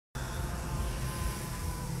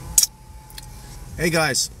Hey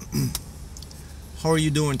guys, how are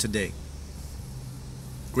you doing today?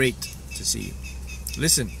 Great to see you.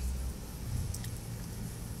 Listen,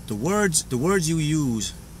 the words you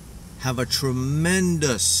use have a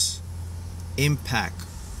tremendous impact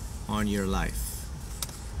on your life.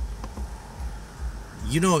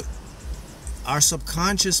 You know, our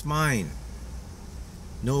subconscious mind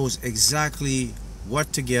knows exactly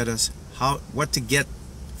what to get us, what to get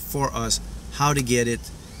for us, how to get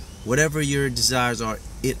it. Whatever your desires are,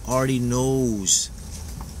 it already knows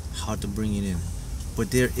how to bring it in.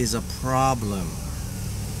 But there is a problem,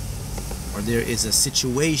 or there is a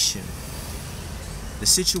situation. The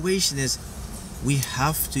situation is we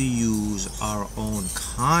have to use our own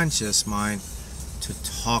conscious mind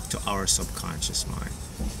to talk to our subconscious mind.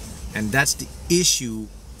 And that's the issue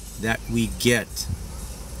that we get.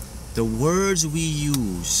 The words we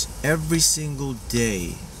use every single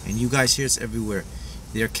day, and you guys hear this everywhere,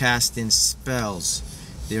 they're casting spells.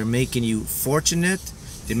 They're making you fortunate.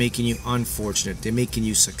 They're making you unfortunate. They're making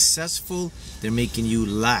you successful. They're making you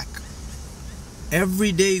lack.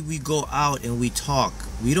 Every day we go out and we talk,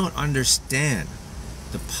 we don't understand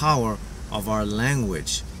the power of our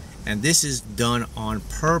language. And this is done on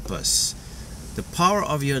purpose. The power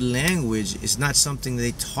of your language is not something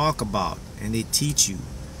they talk about and they teach you.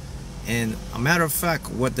 And a matter of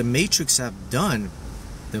fact, what the Matrix have done,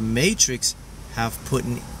 the Matrix have put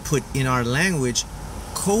in our language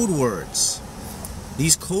code words.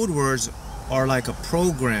 These code words are like a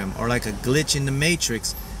program or like a glitch in the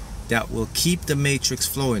Matrix that will keep the Matrix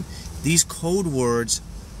flowing. These code words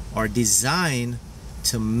are designed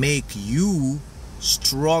to make you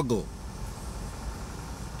struggle,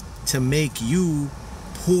 to make you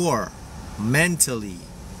poor mentally,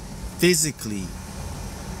 physically,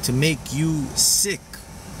 to make you sick,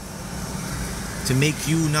 to make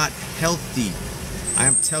you not healthy. I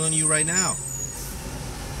am telling you right now,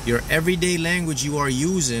 your everyday language you are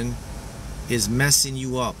using is messing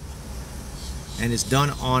you up, and it's done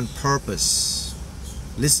on purpose.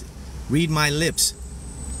 Listen, read my lips.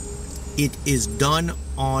 It is done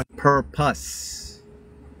on purpose.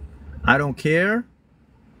 I don't care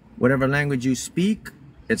whatever language you speak,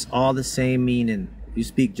 it's all the same meaning. You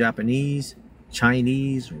speak Japanese,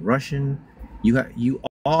 Chinese, Russian, you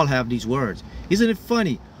all have these words. Isn't it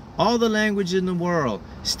funny? All the languages in the world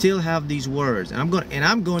still have these words. And I'm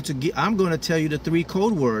going to tell you the 3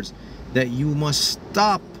 code words that you must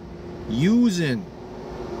stop using.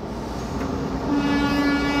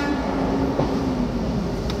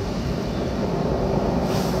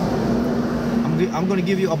 I'm going to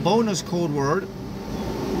give you a bonus code word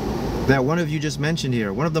that one of you just mentioned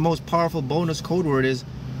here. One of the most powerful bonus code word is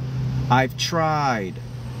I've tried.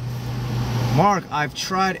 Mark, I've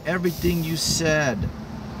tried everything you said.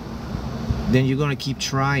 Then you're going to keep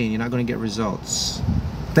trying. You're not going to get results.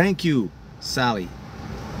 Thank you, Sally.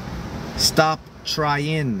 Stop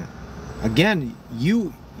trying. Again,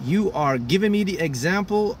 you are giving me the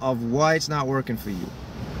example of why it's not working for you.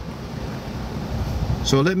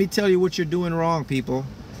 So let me tell you what you're doing wrong, people.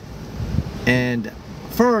 And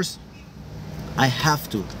first, I have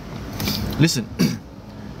to listen.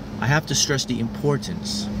 I have to stress the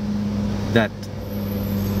importance that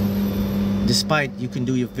despite you can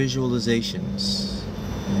do your visualizations,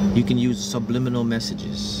 you can use subliminal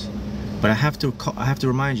messages, but I have to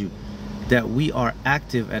remind you that we are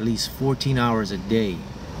active at least 14 hours a day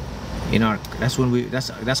in our,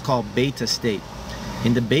 that's called beta state.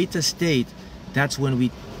 In the beta state, that's when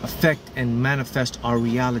we affect and manifest our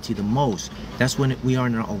reality the most. That's when we are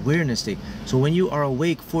in an awareness state. So when you are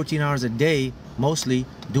awake 14 hours a day, mostly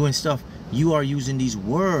doing stuff, you are using these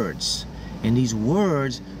words. And these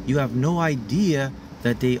words, you have no idea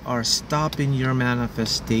that they are stopping your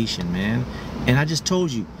manifestation, man. And I just told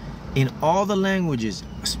you, in all the languages,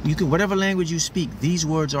 you can, whatever language you speak, these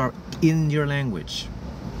words are in your language.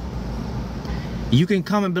 You can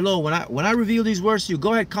comment below. When I reveal these words to you,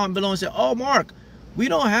 go ahead, comment below and say, oh, Mark, we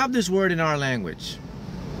don't have this word in our language.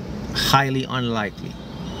 Highly unlikely.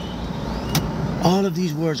 All of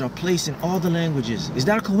these words are placed in all the languages. Is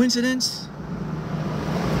that a coincidence?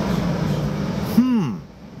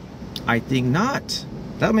 I think not.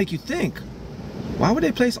 That'll make you think. Why would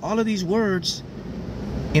they place all of these words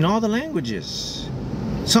in all the languages?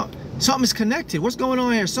 Something's connected. What's going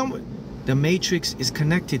on here? The Matrix is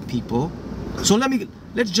connected, people. So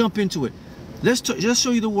let's jump into it. Let's just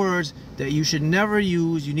show you the words that you should never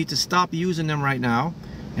use. You need to stop using them right now.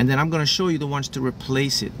 And then I'm going to show you the ones to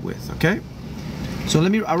replace it with, okay? So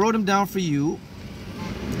I wrote them down for you.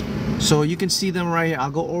 So you can see them right here. I'll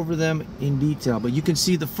go over them in detail, but you can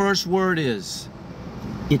see the first word is,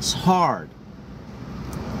 it's hard.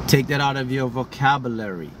 Take that out of your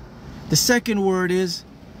vocabulary. The second word is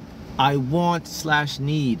I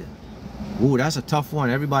want/need. Ooh, that's a tough one.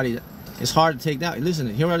 Everybody, it's hard to take that.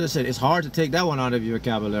 Listen, hear what I just said. It's hard to take that one out of your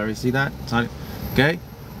vocabulary. See that? Okay?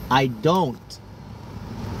 I don't.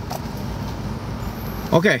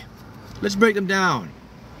 Okay, let's break them down.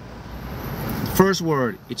 First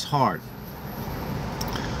word, it's hard.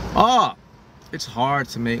 Oh, it's hard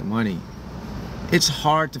to make money. It's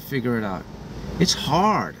hard to figure it out. It's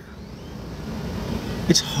hard.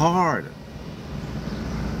 It's hard.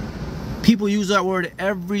 People use that word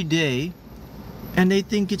every day and they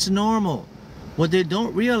think it's normal. What they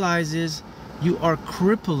don't realize is you are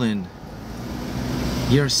crippling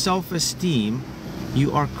your self-esteem.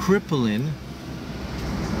 You are crippling.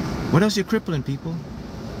 What else you're crippling, people?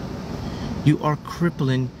 You are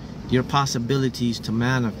crippling your possibilities to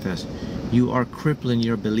manifest. You are crippling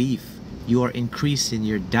your belief. You are increasing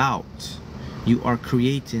your doubt. You are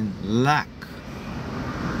creating lack.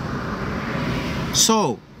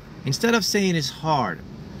 So, instead of saying it's hard,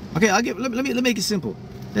 okay, let me make it simple.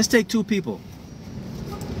 Let's take two people,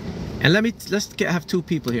 and let's have two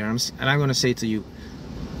people here, and I'm going to say to you,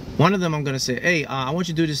 one of them I'm going to say, hey, I want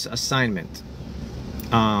you to do this assignment,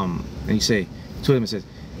 and you say, two of them says,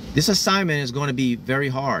 this assignment is going to be very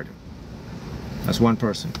hard. That's one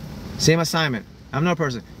person. Same assignment. I'm another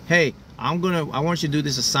person. Hey, I want you to do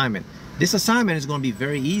this assignment. This assignment is going to be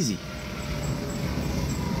very easy.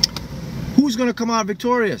 Who's going to come out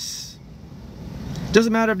victorious?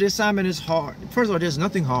 Doesn't matter if the assignment is hard. First of all, there's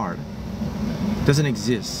nothing hard. Doesn't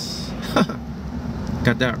exist.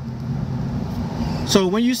 Got that? So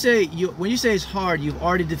when you say it's hard, you've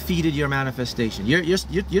already defeated your manifestation.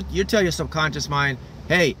 You tell your subconscious mind,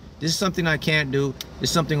 hey, this is something I can't do. This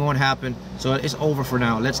is something won't happen. So it's over for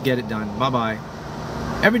now. Let's get it done. Bye-bye.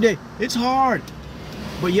 Every day, it's hard.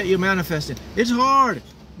 But yet you're manifesting. It's hard.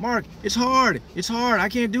 Mark, it's hard. It's hard. I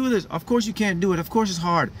can't do this. Of course you can't do it. Of course it's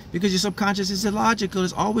hard. Because your subconscious is illogical.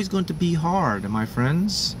 It's always going to be hard, my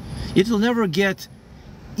friends. It'll never get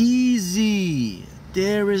easy.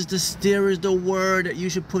 There is the word that you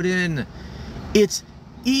should put in. It's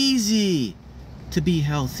easy to be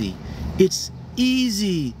healthy. It's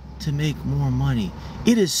easy to make more money.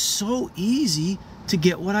 It is so easy to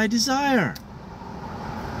get what I desire.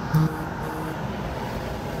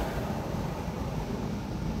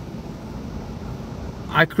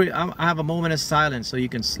 I have a moment of silence so you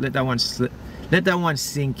can let that one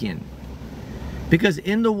sink in. Because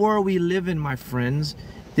in the world we live in, my friends,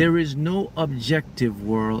 there is no objective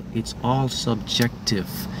world. It's all subjective.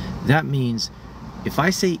 That means if I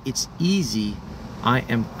say it's easy, I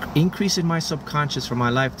am increasing my subconscious for my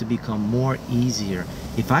life to become more easier.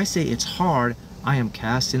 If I say it's hard, I am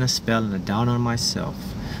casting a spell and a doubt on myself.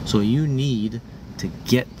 So you need to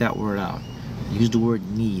get that word out. Use the word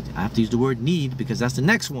need. I have to use the word need because that's the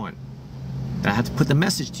next one. I have to put the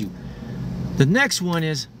message to you. The next one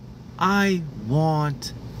is I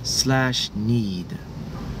want/need.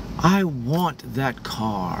 I want that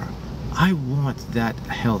car. I want that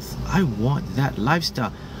health. I want that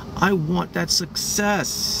lifestyle. I want that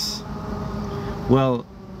success. Well,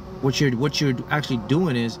 what you're actually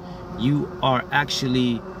doing is you are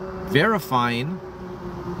actually verifying,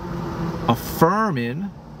 affirming,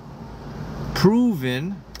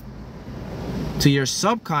 proving to your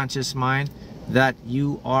subconscious mind that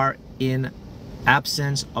you are in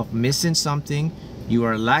absence of missing something, you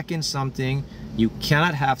are lacking something, you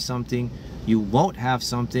cannot have something, you won't have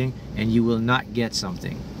something, and you will not get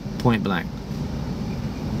something. Point blank.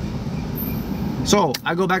 So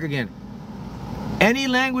I go back again. Any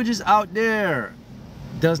languages out there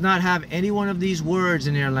does not have any one of these words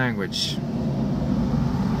in their language.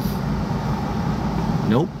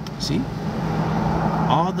 Nope. See?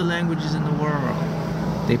 All the languages in the world,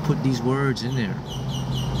 they put these words in there.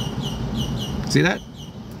 See that?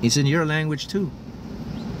 It's in your language too.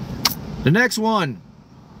 The next one.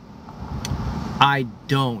 I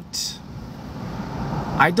don't.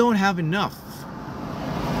 I don't have enough.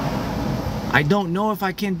 I don't know if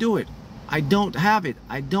I can do it. I don't have it.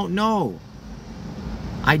 I don't know.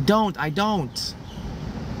 I don't.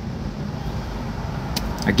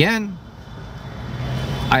 Again,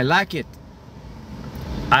 I lack it.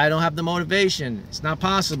 I don't have the motivation. It's not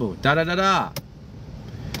possible. Da da da da.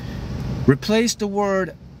 Replace the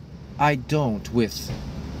word I don't with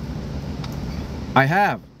I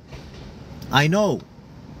have. I know.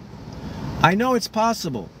 I know it's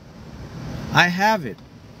possible. I have it.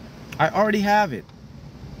 I already have it.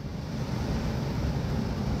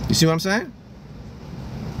 You see what I'm saying?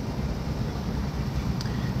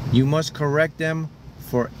 You must correct them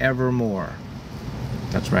forevermore.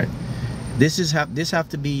 That's right. This have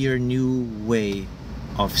to be your new way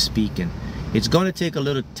of speaking. It's going to take a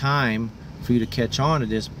little time for you to catch on to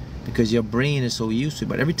this because your brain is so used to it.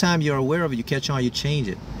 But every time you're aware of it, you catch on, you change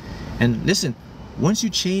it. And listen, once you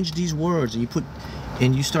change these words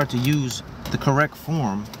and you start to use the correct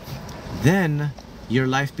form, then your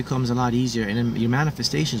life becomes a lot easier, and then your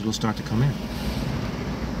manifestations will start to come in.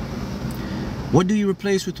 What do you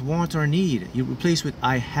replace with want or need? You replace with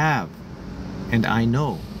I have and I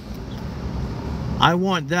know. I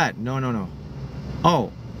want that. No, no, no.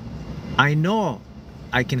 Oh, I know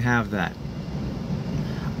I can have that.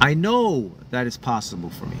 I know that it's possible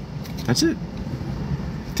for me. That's it.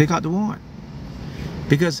 Take out the want.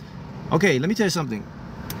 Because, okay, let me tell you something.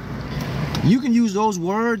 You can use those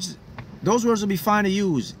words. Those words will be fine to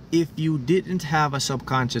use if you didn't have a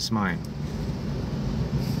subconscious mind.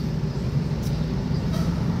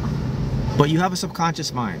 But you have a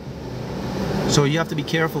subconscious mind. So you have to be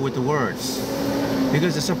careful with the words.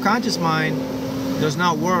 Because the subconscious mind does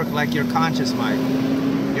not work like your conscious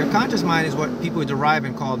mind. Your conscious mind is what people derive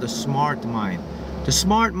and call the smart mind. The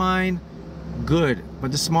smart mind, good,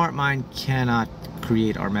 but the smart mind cannot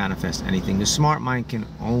create or manifest anything. The smart mind can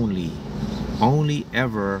only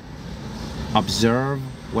ever observe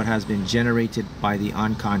what has been generated by the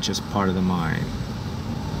unconscious part of the mind.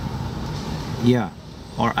 Yeah,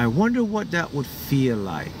 or I wonder what that would feel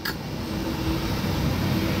like.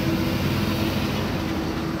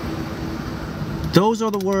 Those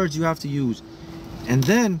are the words you have to use. And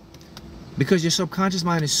then, because your subconscious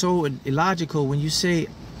mind is so illogical, when you say,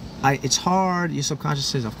 it's hard, your subconscious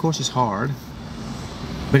says, of course it's hard.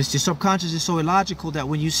 But it's your subconscious is so illogical that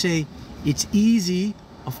when you say, it's easy,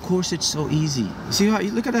 of course it's so easy. See how,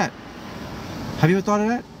 look at that. Have you ever thought of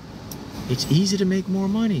that? It's easy to make more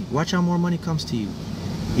money. Watch how more money comes to you.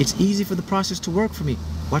 It's easy for the process to work for me.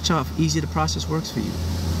 Watch how easy the process works for you.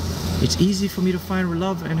 It's easy for me to find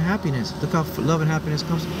love and happiness. Look how love and happiness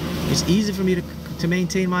comes. It's easy for me to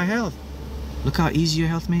maintain my health. Look how easy your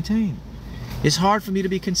health maintain. It's hard for me to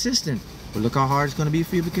be consistent. But look how hard it's going to be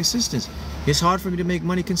for you to be consistent. It's hard for me to make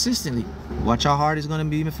money consistently. Watch how hard it's going to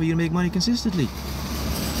be for you to make money consistently.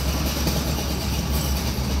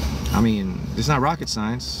 I mean, it's not rocket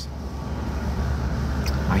science.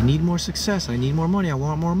 I need more success. I need more money. I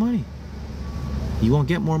want more money. You won't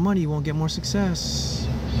get more money. You won't get more success.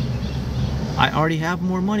 I already have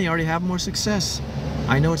more money. I already have more success.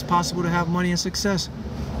 I know it's possible to have money and success.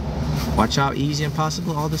 Watch how easy and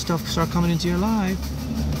possible all this stuff start coming into your life.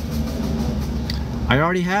 I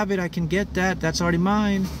already have it. I can get that. That's already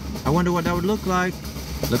mine. I wonder what that would look like.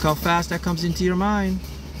 Look how fast that comes into your mind.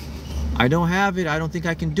 I don't have it. I don't think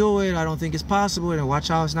I can do it. I don't think it's possible. And watch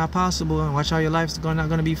how it's not possible. And watch how your life's not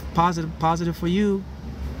going to be positive for you.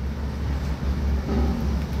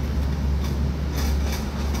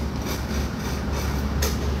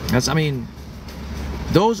 I mean,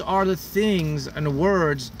 those are the things and the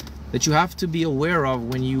words that you have to be aware of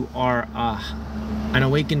when you are an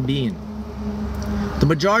awakened being. The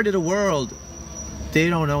majority of the world, they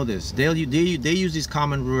don't know this. They use these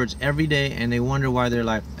common words every day, and they wonder why their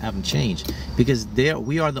life haven't changed. Because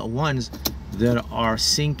we are the ones that are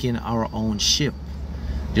sinking our own ship.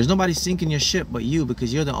 There's nobody sinking your ship but you,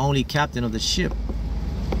 because you're the only captain of the ship.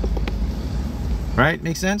 Right?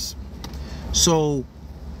 Make sense? So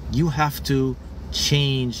you have to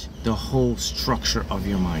change the whole structure of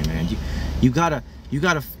your mind, man. You gotta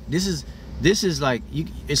this is like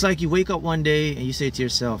it's like you wake up one day and you say to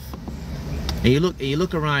yourself, and you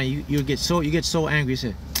look around, you get so angry, you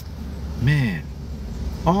say, man,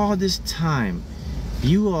 all this time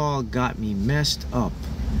you all got me messed up.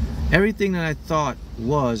 Everything that I thought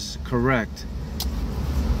was correct,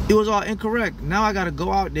 it was all incorrect. Now I gotta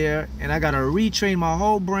go out there and I gotta retrain my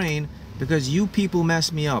whole brain because you people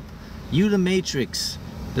messed me up. You, the matrix,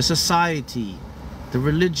 the society, the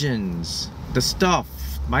religions, the stuff,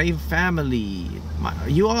 my family,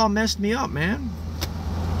 you all messed me up, man.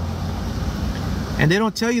 And they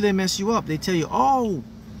don't tell you they mess you up. They tell you, oh,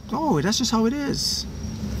 that's just how it is.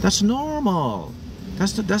 That's normal.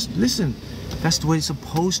 Listen, that's the way it's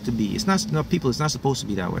supposed to be. It's not, no, people, it's not supposed to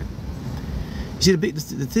be that way. You see,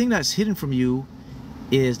 the thing that's hidden from you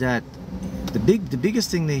is that the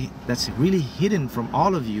biggest thing that's really hidden from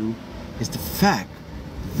all of you is the fact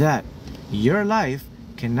that your life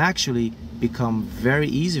can actually become very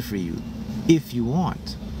easy for you if you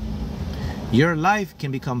want. Your life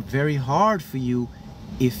can become very hard for you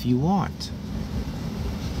if you want.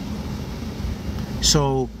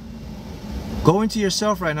 So go into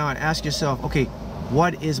yourself right now and ask yourself, okay,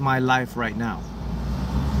 what is my life right now?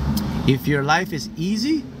 If your life is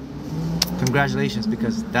easy, congratulations,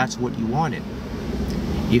 because that's what you wanted.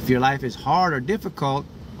 If your life is hard or difficult,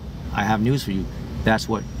 I have news for you. That's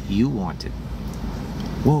what you wanted.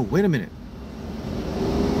 Whoa, wait a minute.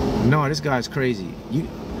 No, this guy's crazy.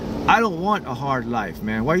 I don't want a hard life,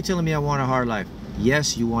 man. Why are you telling me I want a hard life?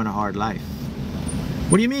 Yes, you want a hard life.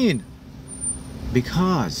 What do you mean?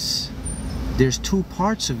 Because there's two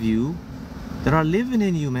parts of you that are living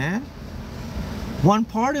in you, man. One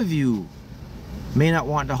part of you may not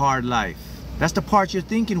want the hard life. That's the part you're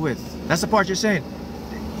thinking with. That's the part you're saying.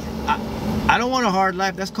 I don't want a hard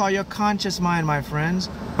life. That's called your conscious mind, my friends.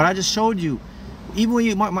 But I just showed you.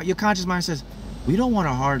 Even when your conscious mind says, we don't want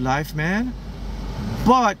a hard life, man.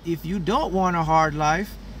 But if you don't want a hard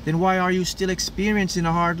life, then why are you still experiencing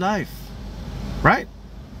a hard life? Right?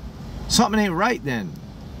 Something ain't right then.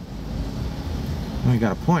 Well, you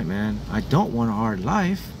got a point, man. I don't want a hard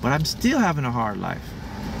life, but I'm still having a hard life.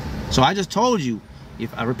 So I just told you,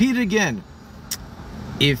 if I repeat it again,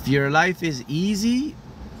 if your life is easy,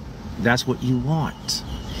 that's what you want.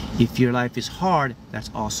 If your life is hard, that's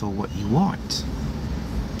also what you want.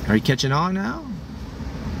 Are you catching on now?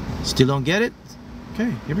 Still don't get it?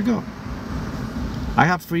 Okay, here we go. I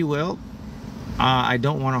have free will. I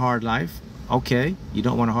don't want a hard life. Okay, you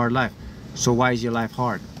don't want a hard life. So why is your life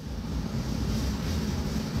hard?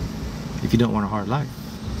 If you don't want a hard life.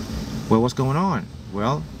 Well, what's going on?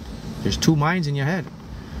 Well, there's two minds in your head.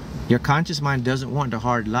 Your conscious mind doesn't want the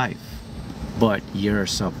hard life, but your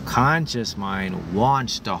subconscious mind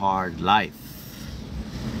wants the hard life.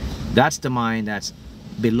 That's the mind that's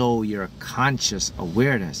below your conscious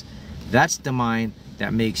awareness. That's the mind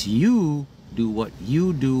that makes you do what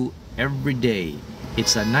you do every day.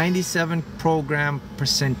 It's a 97 program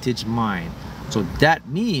percentage mind. So that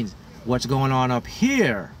means what's going on up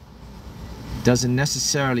here doesn't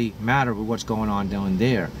necessarily matter with what's going on down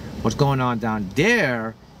there. What's going on down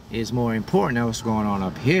there is more important than what's going on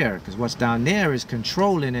up here, because what's down there is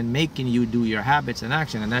controlling and making you do your habits and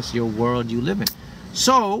action, and that's your world you live in.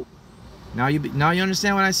 So now you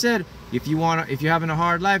understand what I said. If you're having a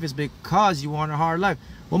hard life, it's because you want a hard life.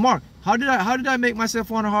 Well, Mark, how did I make myself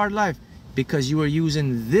want a hard life? Because you were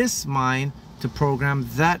using this mind to program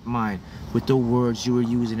that mind with the words you were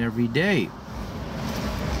using every day.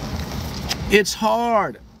 It's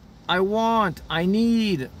hard. I want. I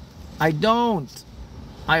need. I don't.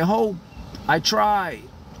 I hope. I try.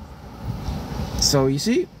 So you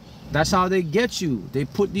see, that's how they get you. They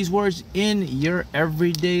put these words in your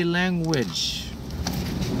everyday language.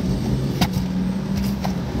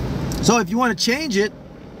 So if you want to change it,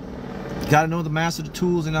 you got to know the master of the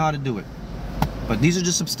tools and know how to do it. But these are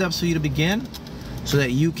just some steps for you to begin so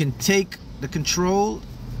that you can take the control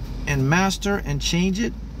and master and change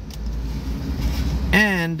it.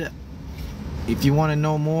 And if you want to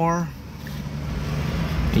know more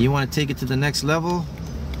and you want to take it to the next level,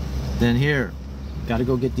 then here, got to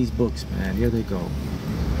go get these books, man. Here they go.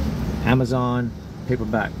 Amazon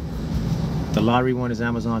paperback. The lottery one is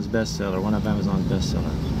Amazon's bestseller, one of Amazon's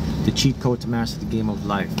bestsellers. The Cheat Code to Master the Game of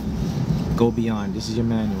Life. Go Beyond. This is your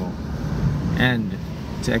manual. And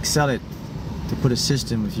to excel it, to put a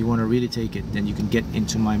system, if you want to really take it, then you can get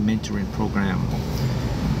into my mentoring program.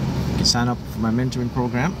 You can sign up for my mentoring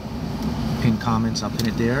program. Pin comments, I'll pin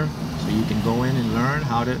it there, so you can go in and learn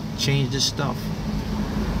how to change this stuff.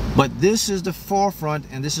 But this is the forefront,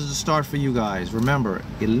 and this is the start for you guys. Remember,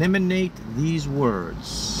 eliminate these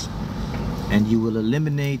words, and you will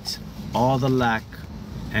eliminate all the lack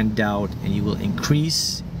and doubt, and you will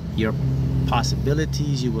increase your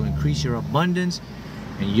possibilities, you will increase your abundance,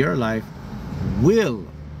 and your life will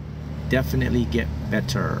definitely get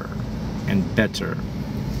better and better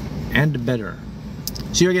and better.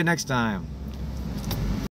 See you again next time.